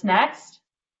 what's next?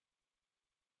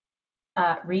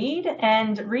 Read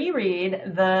and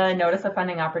reread the Notice of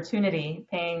Funding Opportunity,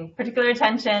 paying particular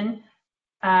attention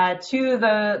to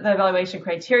the evaluation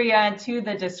criteria, to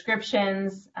the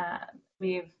descriptions.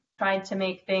 We've tried to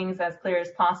make things as clear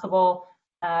as possible.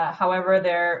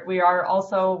 However, we are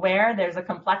also aware there's a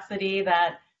complexity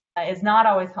that is not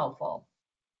always helpful.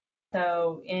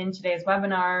 So in today's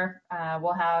webinar,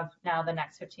 we'll have now the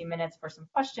next 15 minutes for some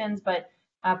questions, but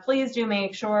please do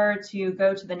make sure to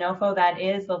go to the NOFO. That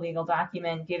is the legal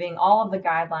document giving all of the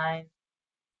guidelines,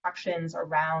 instructions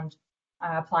around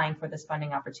applying for this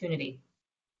funding opportunity.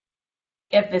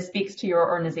 If this speaks to your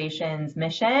organization's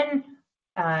mission,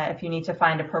 if you need to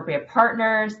find appropriate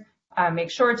partners,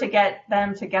 make sure to get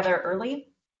them together early,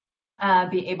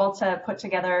 be able to put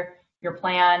together your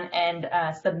plan and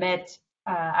submit.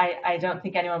 I don't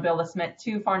think anyone will be able to submit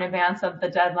too far in advance of the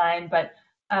deadline, but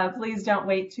please don't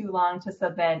wait too long to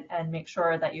submit, and make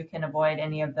sure that you can avoid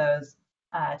any of those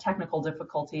technical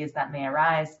difficulties that may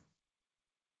arise.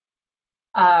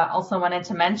 Also wanted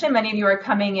to mention, many of you are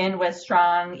coming in with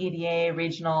strong EDA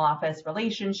regional office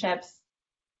relationships.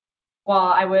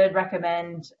 While I would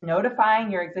recommend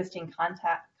notifying your existing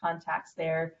contacts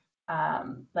there,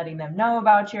 letting them know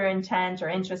about your intent or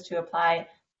interest to apply,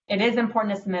 it is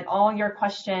important to submit all your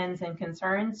questions and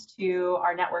concerns to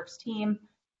our networks team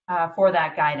for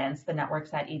that guidance, the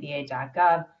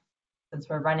networks@eda.gov, since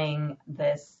we're running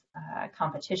this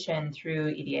competition through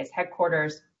EDA's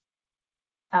headquarters.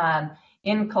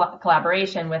 In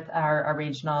collaboration with our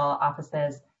regional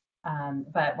offices,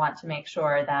 but want to make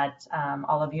sure that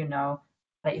all of you know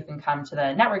that you can come to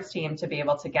the networks team to be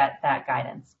able to get that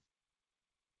guidance.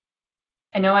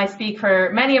 I know I speak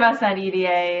for many of us at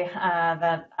EDA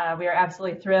that we are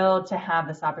absolutely thrilled to have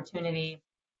this opportunity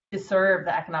to serve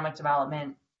the economic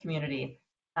development community.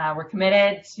 We're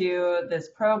committed to this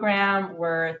program.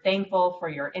 We're thankful for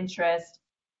your interest.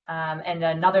 And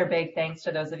another big thanks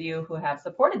to those of you who have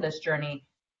supported this journey,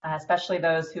 especially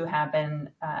those who have been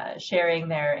sharing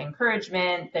their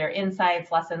encouragement, their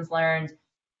insights, lessons learned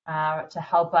to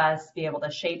help us be able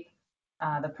to shape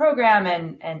the program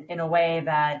and in a way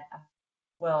that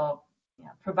will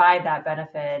provide that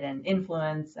benefit and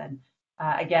influence, and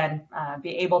again,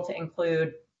 be able to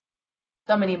include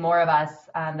so many more of us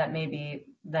that may be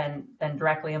then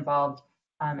directly involved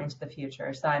into the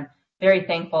future. So I'm very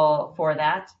thankful for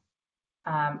that.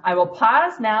 I will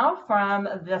pause now from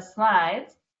the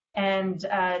slides and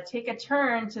take a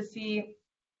turn to see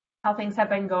how things have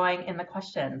been going in the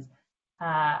questions.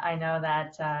 I know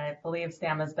that I believe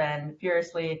Sam has been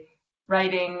furiously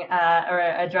writing or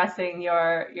addressing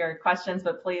your questions,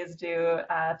 but please do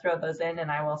throw those in,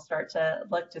 and I will start to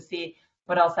look to see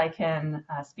what else I can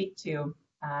speak to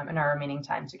in our remaining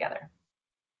time together.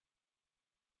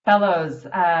 Fellows,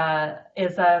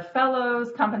 is a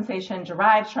fellow's compensation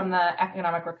derived from the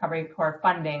Economic Recovery Corps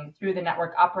funding through the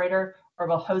network operator, or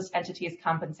will host entities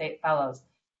compensate fellows?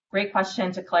 Great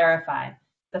question to clarify.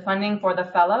 The funding for the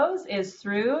fellows is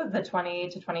through the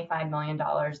 $20 to $25 million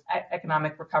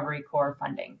Economic Recovery Corps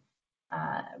funding.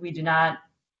 We do not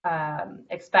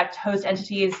expect host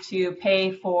entities to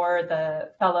pay for the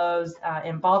fellows'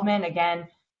 involvement. Again,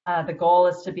 the goal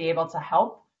is to be able to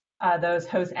help those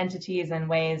host entities in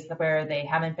ways where they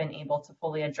haven't been able to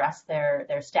fully address their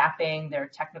staffing, their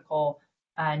technical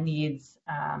needs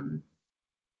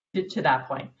to that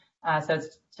point. So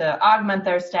it's to augment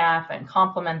their staff and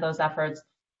complement those efforts,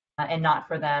 and not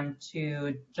for them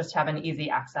to just have an easy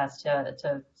access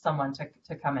to someone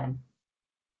to come in.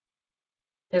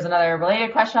 There's another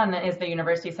related question: is the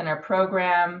University Center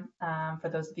program, for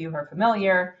those of you who are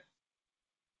familiar,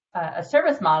 a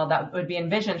service model that would be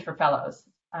envisioned for fellows?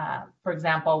 For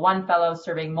example, one fellow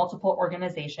serving multiple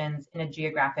organizations in a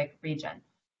geographic region.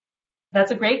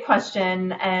 That's a great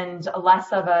question and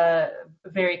less of a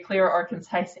very clear or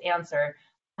concise answer.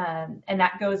 And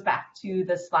that goes back to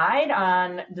the slide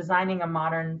on designing a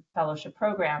modern fellowship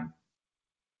program.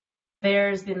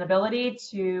 There's the ability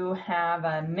to have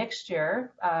a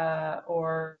mixture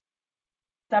or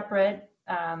separate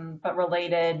but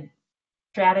related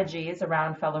strategies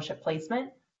around fellowship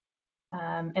placement.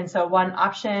 And so one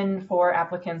option for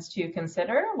applicants to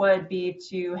consider would be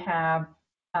to have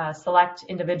select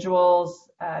individuals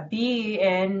be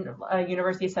in a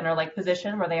university center-like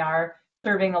position where they are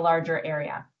serving a larger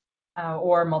area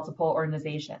or multiple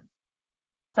organizations.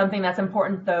 Something that's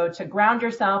important, though, to ground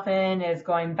yourself in is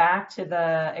going back to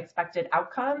the expected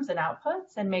outcomes and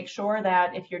outputs, and make sure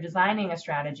that if you're designing a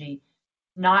strategy,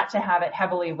 not to have it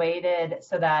heavily weighted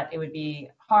so that it would be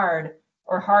hard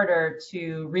or harder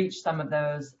to reach some of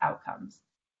those outcomes.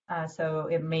 So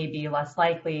it may be less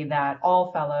likely that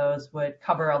all fellows would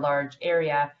cover a large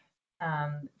area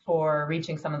for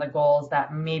reaching some of the goals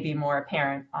that may be more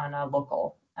apparent on a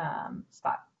local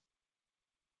spot.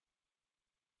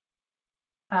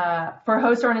 For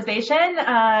host organization,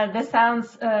 this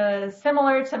sounds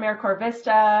similar to AmeriCorps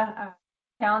Vista.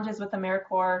 Challenges with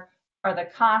AmeriCorps are the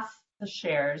costs, the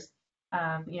shares,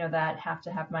 that have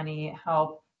to have money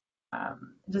help.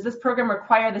 Does this program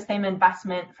require the same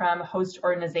investment from host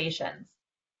organizations?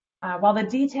 While the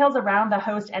details around the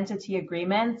host entity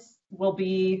agreements will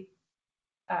be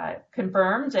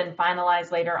confirmed and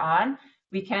finalized later on,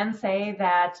 we can say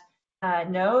that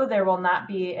no, there will not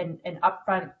be an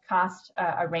upfront cost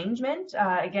arrangement.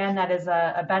 Again, that is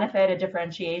a benefit, a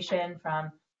differentiation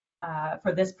from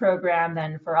for this program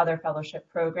than for other fellowship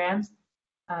programs.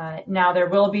 Now, there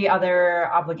will be other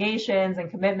obligations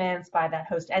and commitments by that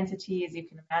host entity, as you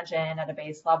can imagine, at a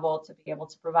base level to be able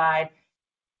to provide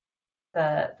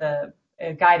the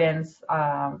guidance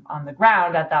on the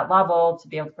ground at that level, to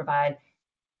be able to provide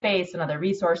space and other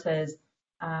resources,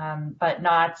 but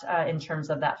not in terms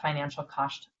of that financial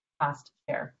cost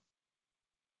share.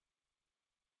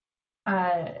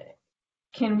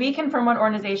 Can we confirm what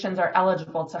organizations are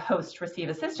eligible to host receive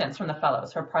assistance from the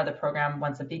fellows who are part of the program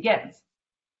once it begins?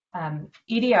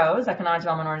 EDOs, economic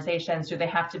development organizations, do they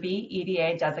have to be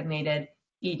EDA designated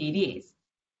EDDs?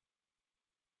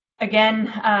 Again,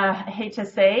 I hate to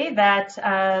say that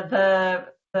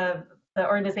the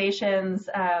organizations,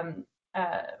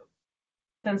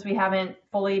 since we haven't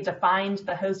fully defined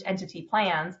the host entity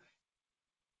plans,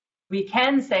 we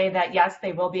can say that yes,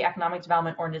 they will be economic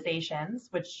development organizations,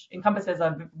 which encompasses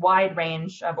a wide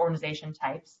range of organization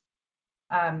types.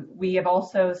 We have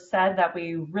also said that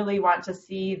we really want to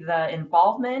see the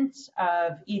involvement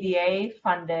of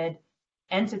EDA-funded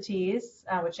entities,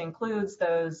 which includes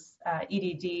those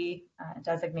EDD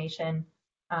designation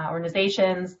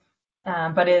organizations,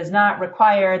 but it is not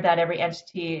required that every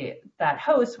entity that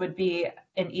hosts would be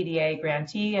an EDA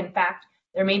grantee. In fact,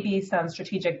 there may be some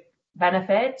strategic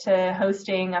benefit to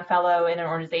hosting a fellow in an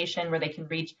organization where they can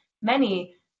reach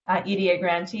many EDA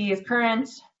grantees, current,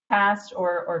 past,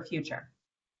 or future.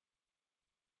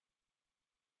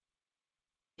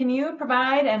 Can you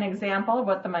provide an example of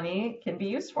what the money can be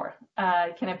used for?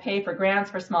 Can it pay for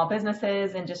grants for small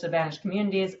businesses in disadvantaged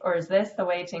communities, or is this the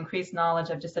way to increase knowledge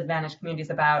of disadvantaged communities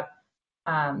about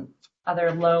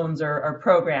other loans or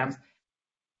programs?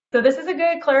 So this is a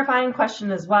good clarifying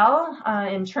question as well.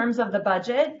 In terms of the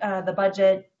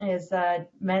budget is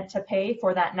meant to pay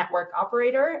for that network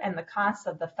operator and the costs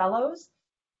of the fellows.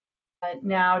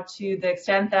 Now, to the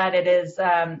extent that it is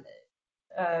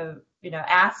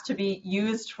asked to be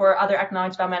used for other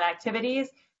economic development activities,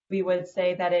 we would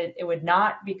say that it would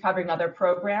not be covering other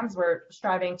programs. We're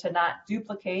striving to not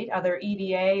duplicate other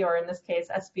EDA or, in this case,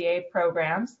 SBA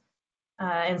programs.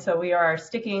 And so we are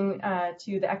sticking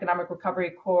to the Economic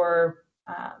Recovery Corps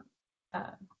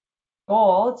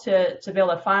goal to be able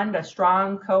to fund a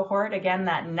strong cohort, again,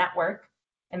 that network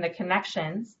and the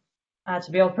connections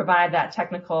to be able to provide that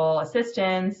technical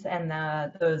assistance and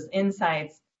those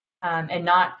insights, and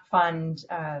not fund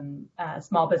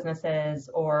small businesses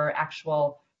or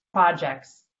actual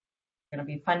projects. We're going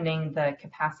to be funding the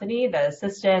capacity, the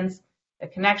assistance, the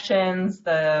connections,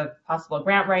 the possible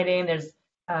grant writing. There's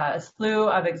a slew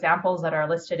of examples that are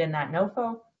listed in that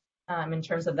NOFO in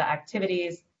terms of the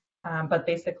activities, but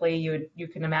basically you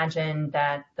can imagine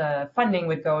that the funding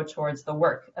would go towards the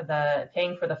work, the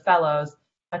paying for the fellows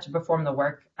to perform the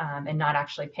work, and not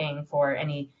actually paying for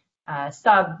any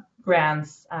sub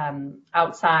grants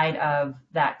outside of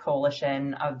that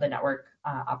coalition of the network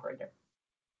operator.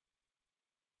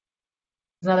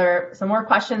 Some more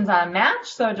questions on match.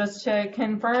 So just to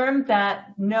confirm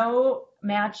that no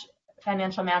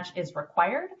financial match is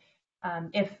required.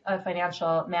 If a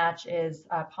financial match is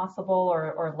possible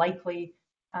or likely,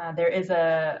 there is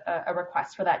a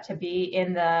request for that to be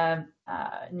in the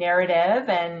narrative,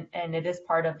 and it is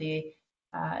part of the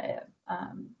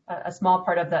a small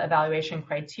part of the evaluation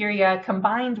criteria,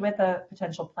 combined with a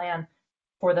potential plan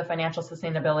for the financial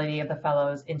sustainability of the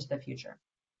fellows into the future.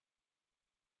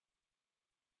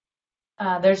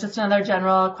 There's just another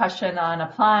general question on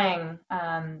applying,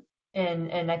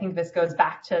 and I think this goes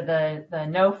back to the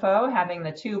NOFO, having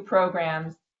the two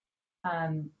programs.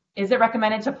 Is it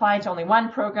recommended to apply to only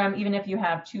one program, even if you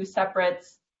have two separate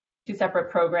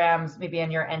programs, maybe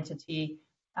in your entity?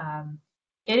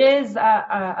 It is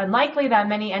unlikely that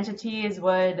many entities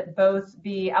would both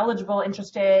be eligible,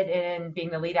 interested in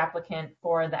being the lead applicant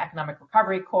for the Economic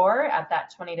Recovery Corps at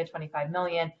that 20 to 25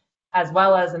 million, as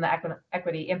well as in the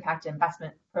Equity Impact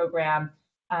Investment Program,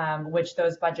 which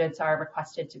those budgets are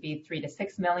requested to be 3 to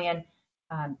 6 million.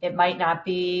 It might not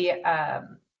be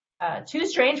too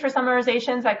strange for some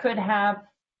organizations that could have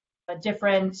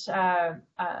different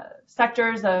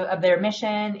sectors of their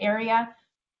mission area.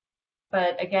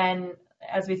 But again,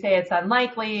 as we say, it's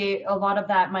unlikely. A lot of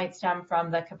that might stem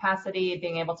from the capacity,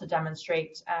 being able to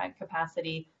demonstrate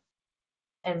capacity.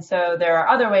 And so there are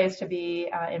other ways to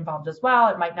be involved as well.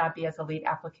 It might not be as a lead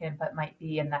applicant, but might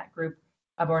be in that group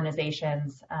of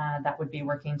organizations that would be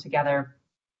working together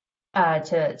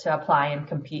to apply and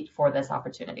compete for this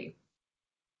opportunity.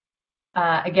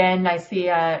 Again, I see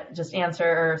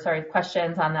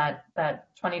questions on that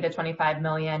 20 to 25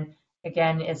 million,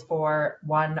 again, is for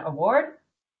one award,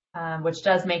 which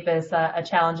does make this a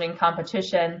challenging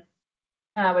competition,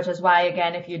 which is why,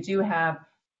 again, if you do have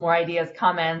more ideas,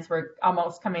 comments, we're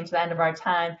almost coming to the end of our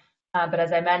time. But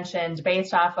as I mentioned,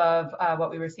 based off of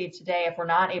what we received today, if we're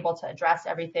not able to address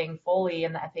everything fully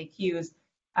in the FAQs,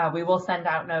 we will send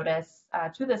out notice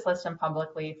to this list and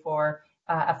publicly for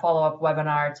a follow-up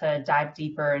webinar to dive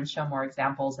deeper and show more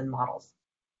examples and models.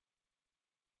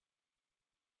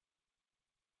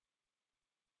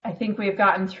 I think we've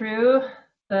gotten through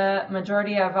the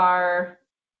majority of our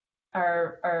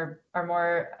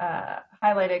more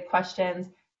highlighted questions.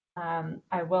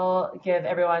 I will give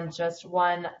everyone just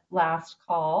one last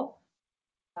call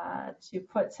to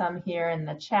put some here in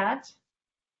the chat.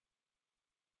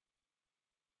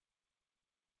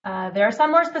 There are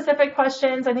some more specific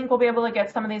questions. I think we'll be able to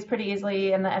get some of these pretty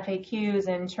easily in the FAQs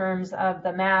in terms of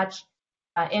the match,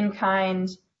 in kind.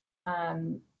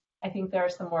 I think there are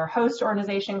some more host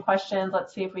organization questions.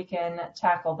 Let's see if we can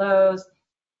tackle those.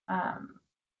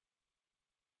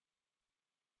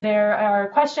 There are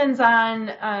questions on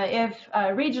if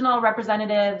regional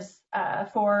representatives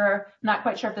for, not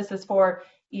quite sure if this is for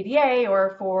EDA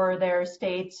or for their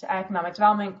state economic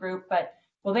development group, but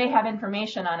will they have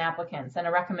information on applicants and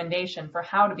a recommendation for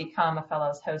how to become a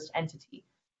Fellows host entity?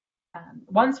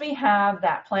 Once we have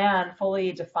that plan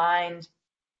fully defined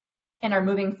and are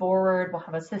moving forward, we'll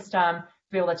have a system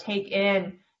to be able to take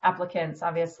in applicants,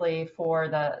 obviously, for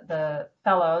the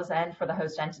fellows and for the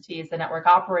host entities. The network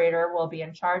operator will be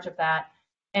in charge of that.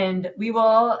 And we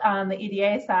will, on the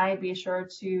EDA side, be sure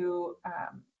to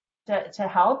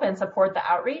help and support the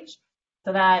outreach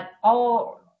so that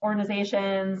all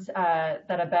organizations that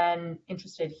have been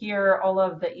interested here, all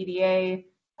of the EDA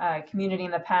community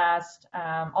in the past,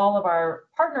 all of our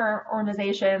partner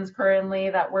organizations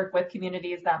currently that work with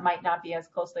communities that might not be as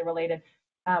closely related,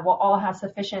 will all have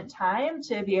sufficient time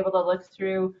to be able to look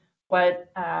through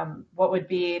what would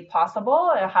be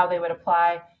possible, how they would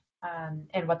apply,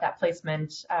 and what that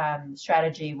placement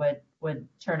strategy would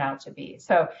turn out to be.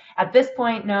 So at this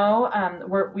point, no,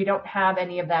 we don't have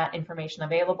any of that information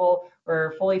available.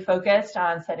 We're fully focused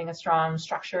on setting a strong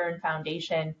structure and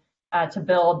foundation to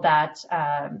build that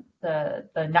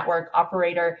the network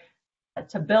operator,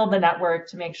 to build the network,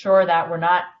 to make sure that we're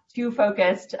not too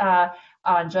focused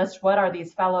on just what are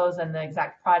these fellows and the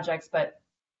exact projects, but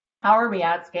how are we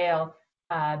at scale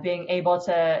being able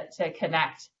to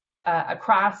connect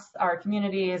across our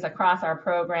communities, across our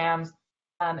programs,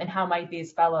 and how might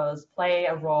these fellows play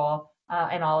a role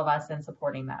in all of us in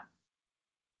supporting that.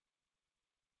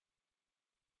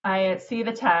 I see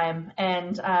the time,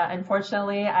 and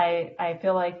unfortunately, I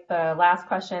feel like the last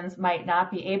questions might not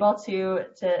be able to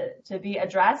be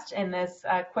addressed in this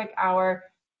quick hour.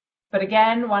 But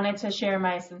again, wanted to share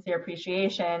my sincere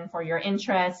appreciation for your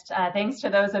interest. Thanks to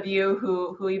those of you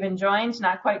who even joined,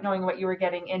 not quite knowing what you were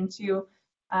getting into.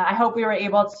 I hope we were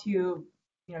able to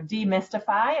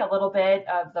demystify a little bit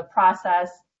of the process,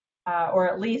 or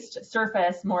at least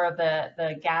surface more of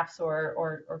the gaps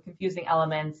or confusing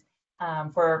elements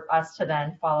for us to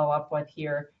then follow up with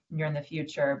here in the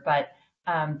future. But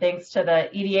thanks to the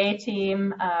EDA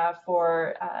team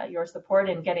for your support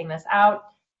in getting this out.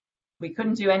 We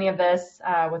couldn't do any of this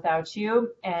without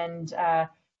you. And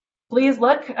please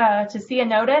look to see a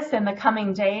notice in the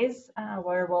coming days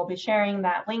where we'll be sharing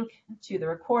that link to the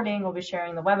recording. We'll be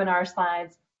sharing the webinar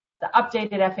slides, the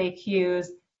updated FAQs,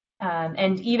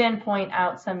 and even point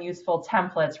out some useful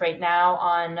templates. Right now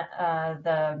on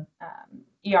the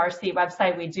ERC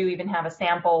website, we do even have a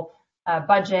sample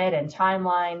budget and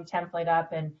timeline template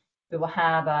up, and we will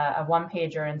have a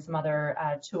one-pager and some other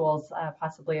tools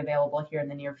possibly available here in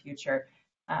the near future.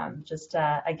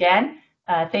 Again,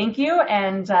 thank you,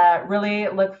 and really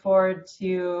look forward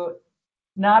to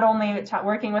not only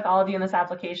working with all of you in this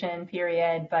application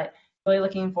period, but really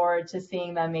looking forward to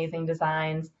seeing the amazing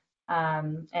designs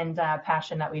and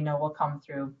passion that we know will come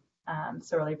through.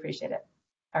 So really appreciate it.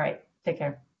 All right, take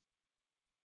care.